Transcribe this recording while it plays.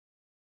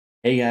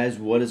Hey guys,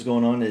 what is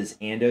going on? It is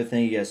Ando.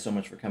 Thank you guys so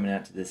much for coming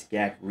out to this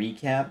GAC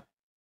recap.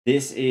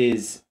 This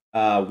is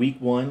week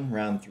one,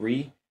 round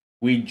three.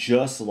 We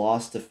just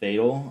lost to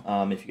Fatal.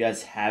 If you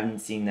guys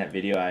haven't seen that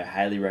video, I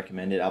highly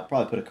recommend it. I'll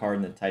probably put a card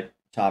in the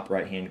top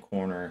right hand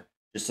corner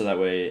just so that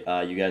way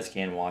you guys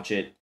can watch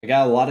it. I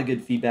got a lot of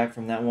good feedback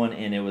from that one,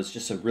 and it was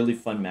just a really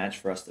fun match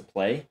for us to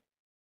play.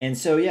 And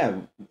so,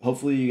 yeah,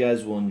 hopefully you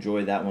guys will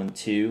enjoy that one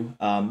too.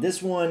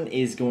 This one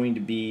is going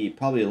to be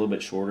probably a little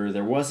bit shorter.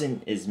 There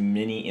wasn't as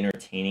many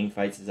entertaining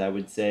fights as I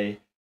would say.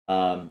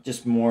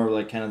 Just more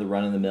like kind of the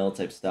run-of-the-mill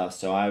type stuff.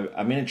 So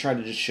I'm going to try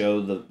to just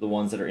show the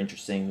ones that are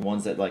interesting, the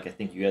ones that like I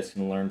think you guys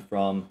can learn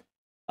from.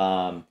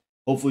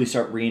 Hopefully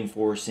start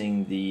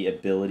reinforcing the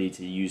ability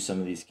to use some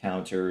of these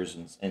counters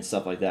and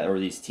stuff like that, or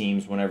these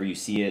teams whenever you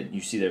see it,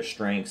 you see their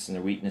strengths and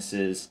their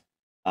weaknesses.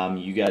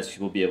 You guys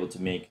will be able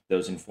to make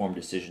those informed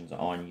decisions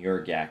on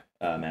your GAC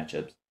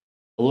matchups.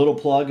 A little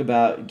plug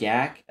about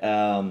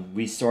GAC.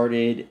 We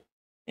started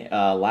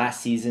last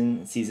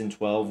season, season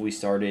 12, we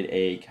started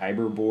a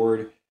Kyber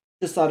board.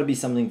 Just thought it'd be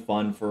something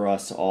fun for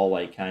us to all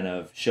like kind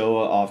of show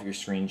off your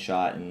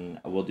screenshot, and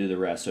we'll do the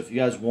rest. So if you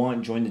guys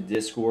want, join the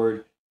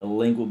Discord. The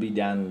link will be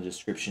down in the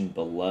description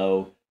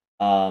below.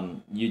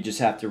 You just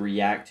have to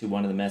react to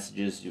one of the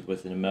messages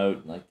with an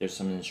emote. Like there's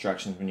some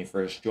instructions when you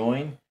first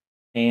join.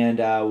 And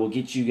we'll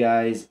get you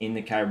guys in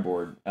the Kyber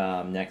board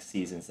next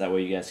season, so that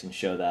way you guys can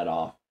show that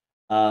off.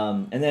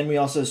 And then we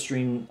also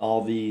stream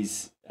all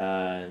these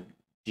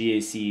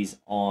GACs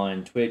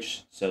on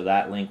Twitch, so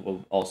that link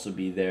will also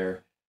be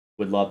there.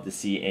 Would love to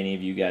see any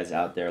of you guys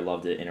out there.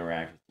 Love to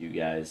interact with you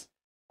guys.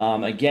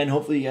 Again,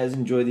 hopefully you guys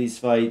enjoy these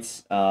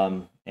fights,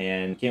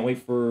 and can't wait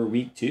for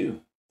week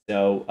 2.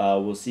 So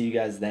we'll see you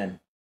guys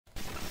then.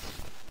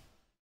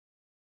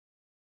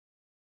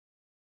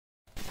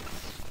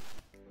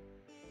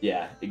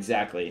 Yeah,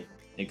 exactly.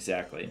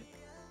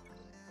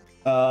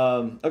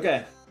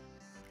 Okay.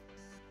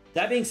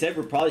 That being said,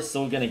 we're probably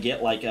still gonna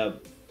get like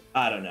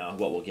I don't know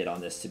what we'll get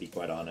on this, to be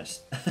quite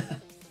honest.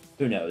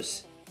 Who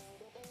knows?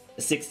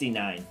 A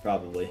 69,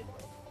 probably.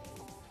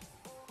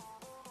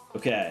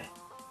 Okay.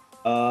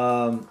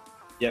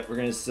 Yep, we're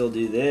gonna still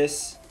do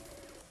this.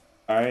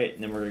 Alright,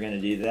 and then we're gonna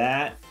do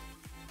that.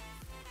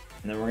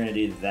 And then we're gonna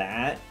do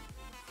that.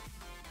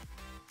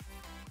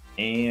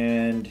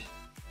 And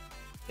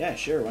yeah,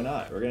 sure, why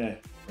not? We're gonna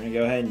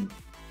go ahead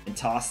and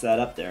toss that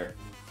up there.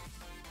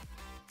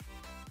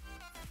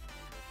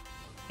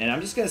 And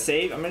I'm just gonna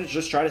save. I'm gonna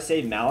just try to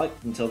save Malik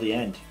until the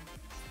end.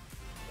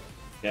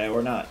 Okay,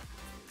 or not.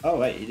 Oh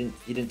wait,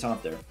 he didn't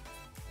taunt there.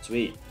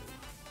 Sweet.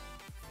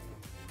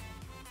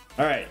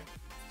 All right,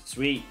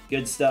 sweet,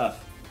 good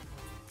stuff.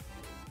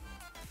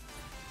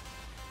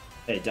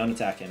 Hey, don't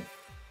attack him.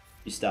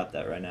 You stop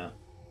that right now.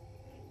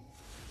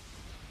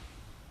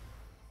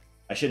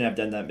 I shouldn't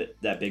have done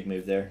that big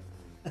move there.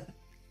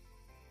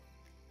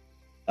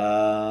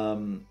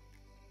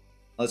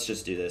 Let's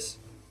just do this.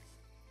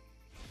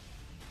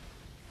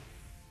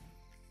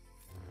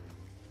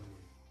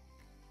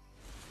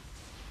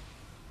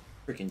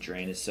 Freaking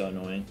drain is so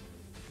annoying.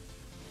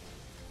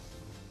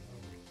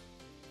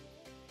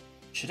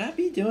 Should I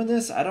be doing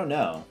this? I don't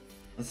know.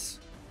 Let's...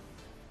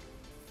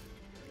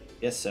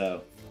 Guess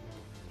so.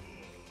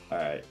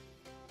 Alright.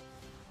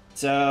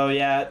 So,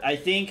 yeah, I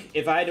think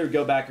if I had to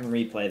go back and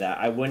replay that,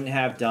 I wouldn't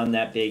have done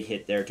that big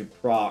hit there to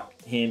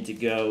proc him to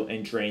go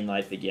and drain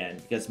life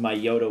again, because my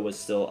Yoda was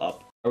still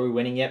up. Are we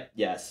winning yet?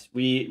 Yes,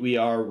 we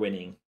are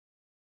winning.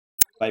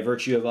 By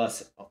virtue of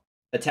us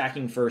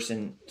attacking first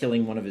and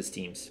killing one of his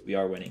teams, we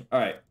are winning. All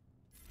right.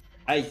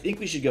 I think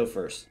we should go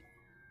first.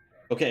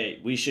 Okay,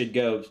 we should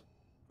go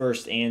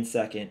first and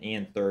second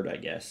and third, I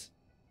guess.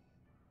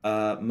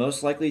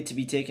 Most likely to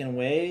be taken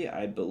away,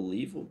 I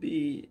believe will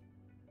be...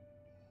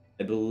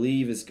 I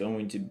believe is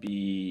going to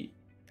be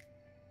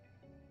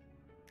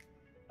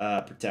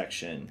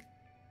protection,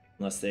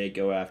 unless they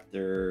go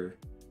after...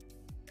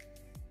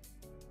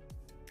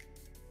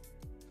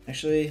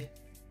 Actually,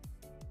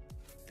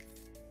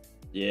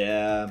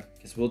 yeah,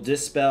 because we'll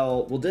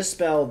dispel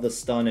the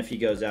stun if he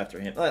goes after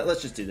him. All right,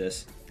 let's just do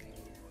this.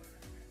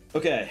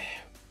 Okay,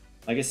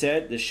 like I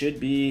said, this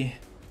should make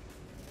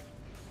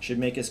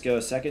us go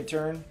a second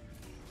turn.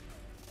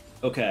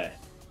 Okay,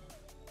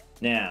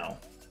 now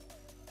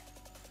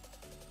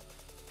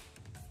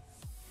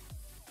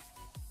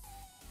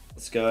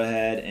let's go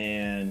ahead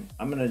and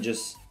I'm gonna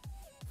just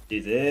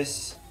do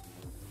this.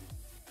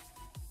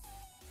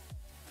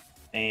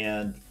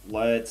 And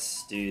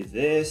let's do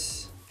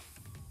this.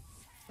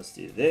 Let's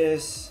do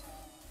this.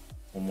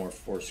 One more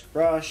Force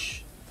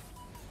Crush.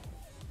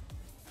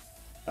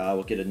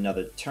 We'll get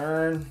another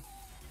turn.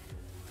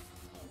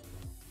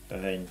 Go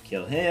ahead and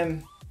kill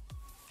him.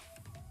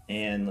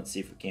 And let's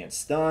see if we can't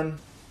stun.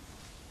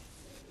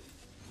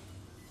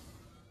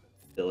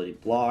 Ability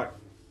block.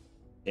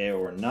 Okay,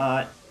 or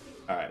not.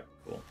 Alright,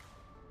 cool.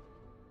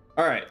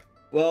 Alright,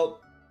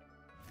 well,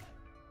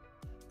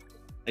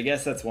 I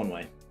guess that's one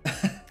way.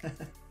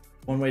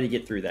 One way to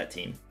get through that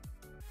team.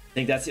 I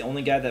think that's the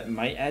only guy that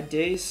might add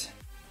days.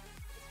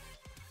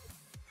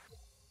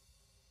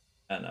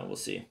 I don't know, we'll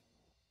see.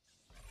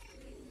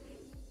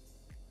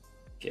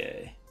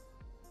 Okay.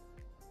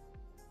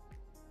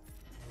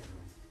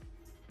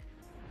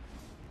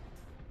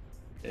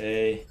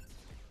 Okay.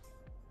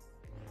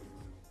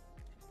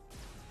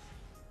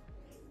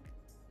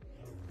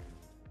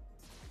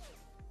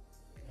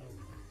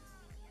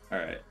 All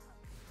right.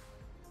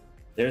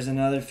 There's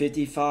another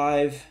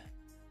 55.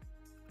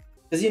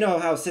 Because you know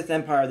how Sith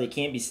Empire, they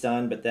can't be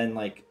stunned, but then,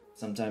 like,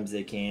 sometimes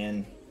they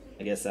can.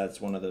 I guess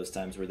that's one of those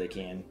times where they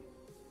can.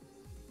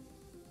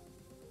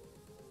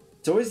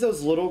 It's always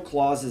those little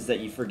clauses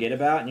that you forget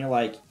about, and you're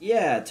like,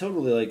 yeah,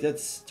 totally, like,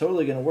 that's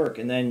totally gonna work.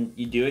 And then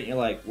you do it, and you're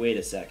like, wait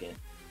a second.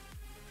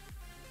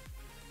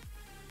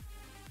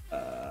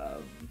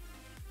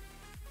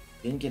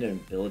 Didn't get an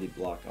ability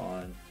block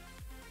on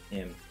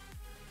him.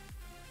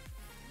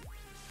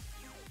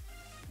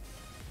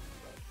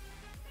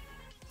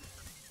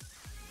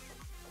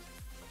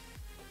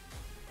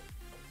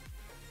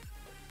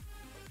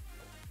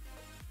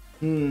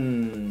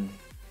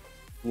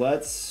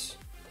 Let's,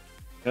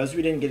 because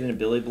we didn't get an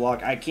ability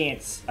block, we can't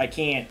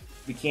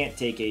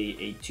take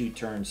a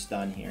 2-turn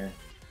stun here.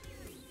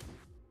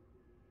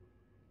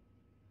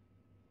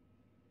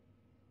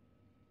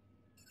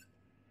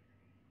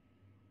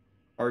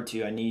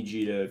 R2, I need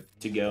you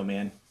to go,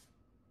 man.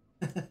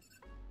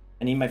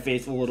 I need my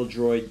faithful little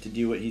droid to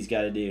do what he's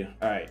got to do.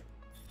 All right.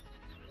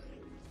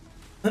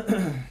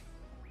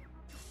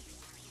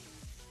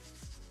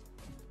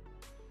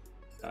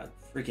 God,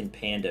 freaking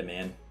panda,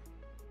 man.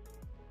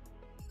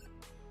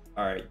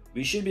 All right,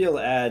 we should be able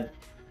to add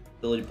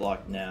ability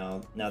block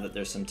now that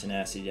there's some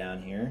tenacity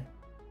down here.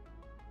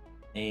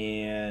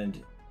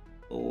 And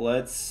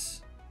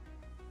let's...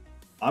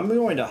 I'm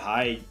going to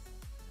hide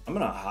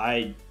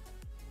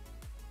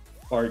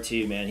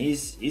R2, man.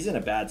 He's in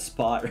a bad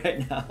spot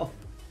right now.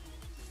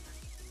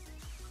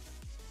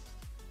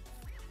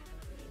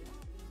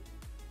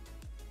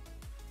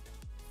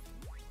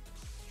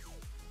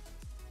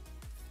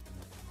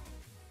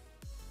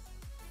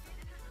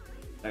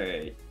 All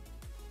right.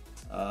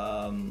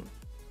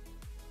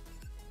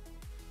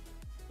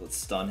 Let's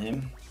stun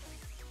him.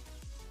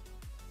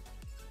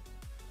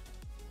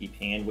 Keep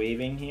hand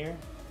waving here.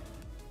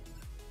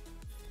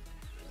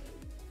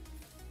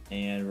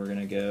 And we're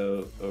gonna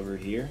go over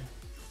here.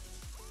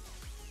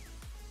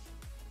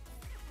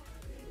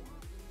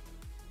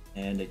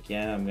 And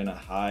again, I'm gonna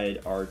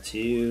hide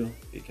R2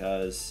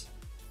 because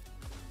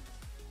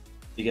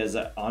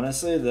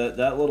honestly,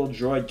 that little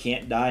droid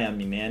can't die on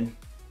me, man.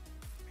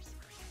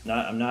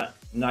 I'm not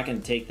gonna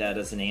take that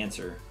as an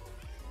answer.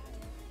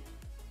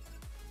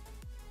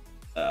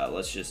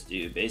 Let's just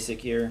do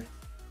basic here.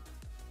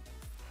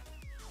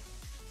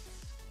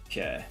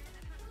 Okay.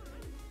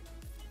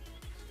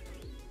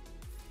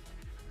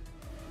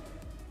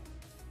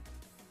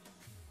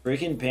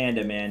 Freaking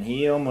panda, man.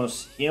 He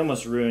almost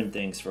ruined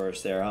things for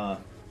us there, huh?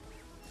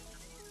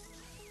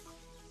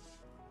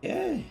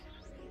 Okay.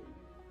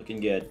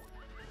 Looking good.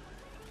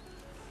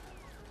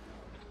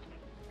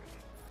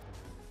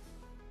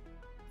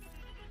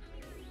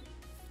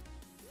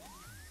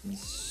 And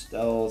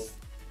stealth,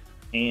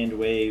 hand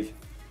wave,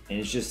 and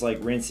it's just like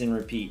rinse and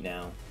repeat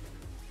now.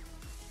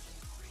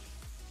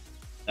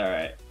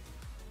 Alright.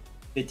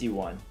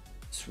 51.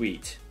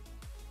 Sweet.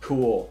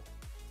 Cool.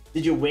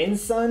 Did you win,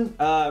 son?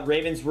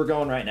 Ravens, we're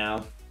going right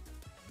now.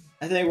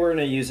 I think we're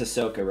gonna use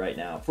Ahsoka right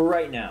now. For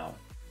right now.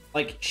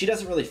 Like, she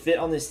doesn't really fit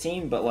on this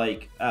team, but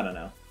like, I don't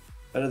know.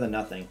 Better than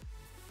nothing.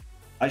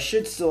 I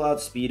should still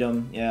outspeed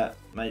him. Yeah,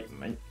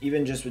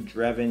 even just with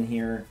Drevin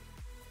here.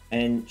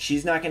 And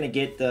she's not gonna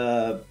get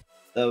the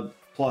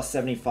plus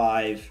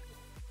 75.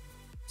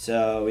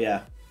 So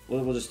yeah,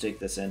 we'll just take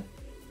this in.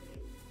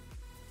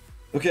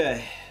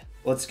 Okay,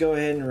 let's go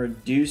ahead and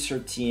reduce her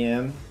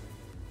TM.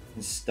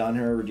 And stun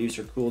her, reduce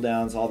her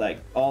cooldowns,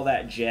 all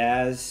that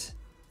jazz.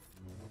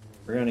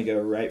 We're gonna go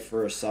right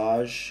for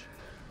Asajj.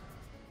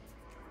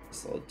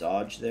 Just a little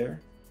dodge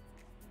there.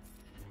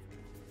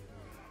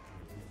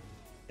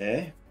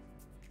 Okay.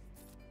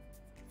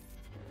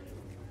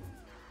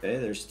 Okay,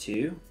 there's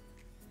 2.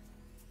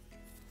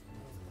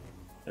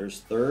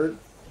 There's 3rd.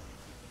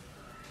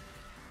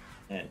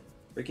 And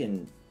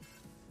freaking,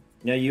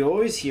 you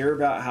always hear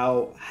about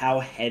how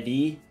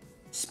heavy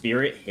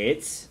Spirit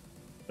hits.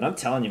 But I'm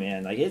telling you,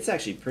 man, like, it's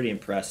actually pretty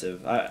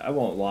impressive. I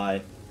won't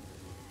lie.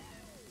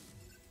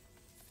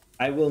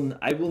 I will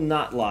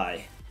not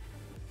lie.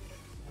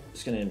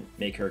 Just gonna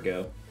make her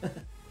go.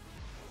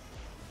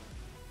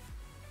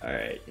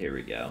 Alright, here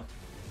we go.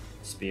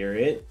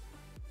 Spirit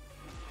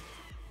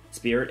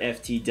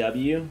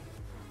FTW.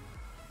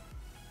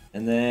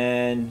 And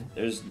then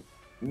there's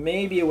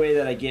maybe a way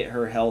that I get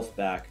her health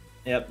back.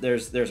 Yep,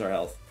 there's our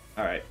health.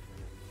 Alright.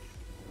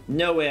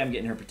 No way I'm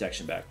getting her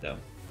protection back, though.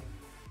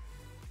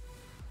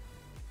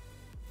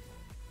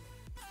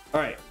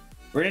 Alright,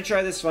 we're going to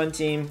try this fun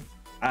team.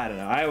 I don't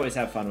know, I always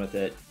have fun with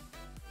it.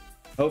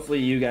 Hopefully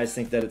you guys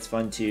think that it's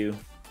fun too,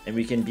 and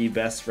we can be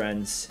best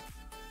friends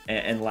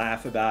and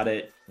laugh about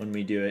it when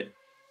we do it.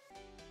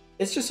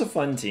 It's just a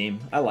fun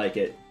team. I like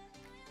it.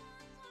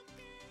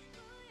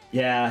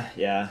 Yeah,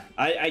 yeah.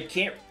 I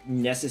can't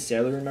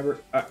necessarily remember.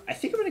 I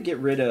think I'm gonna get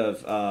rid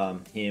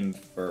of him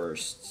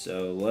first.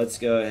 So let's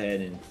go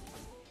ahead and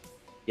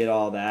get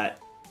all that.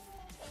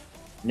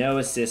 No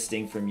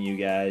assisting from you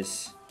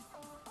guys.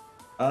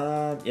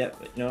 Yep. You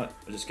know what?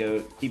 I'll just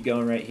keep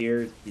going right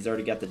here. He's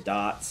already got the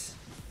dots.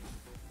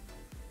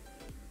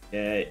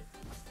 Okay,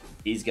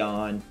 he's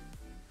gone.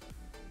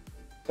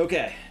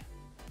 Okay,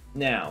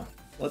 now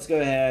let's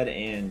go ahead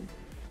and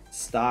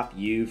stop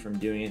you from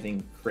doing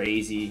anything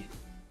crazy.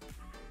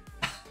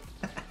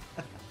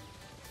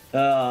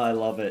 Oh, I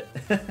love it.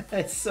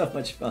 It's so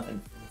much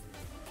fun.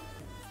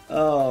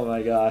 Oh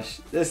my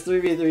gosh. This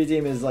 3v3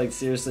 team is like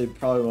seriously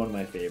probably one of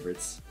my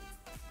favorites.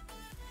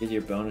 Get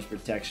your bonus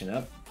protection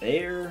up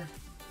there.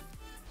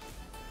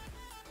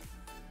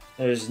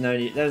 There's not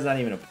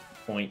even a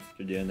point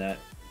for doing that.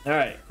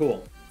 Alright,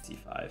 cool.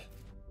 C5.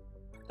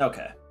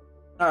 Okay.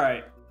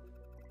 Alright.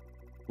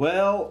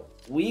 Well,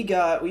 we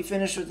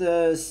finished with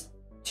this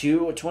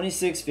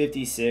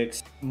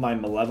 2656, my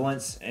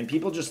malevolence, and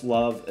people just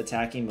love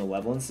attacking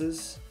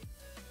malevolences.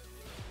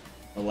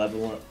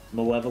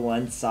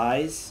 Malevolent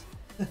size.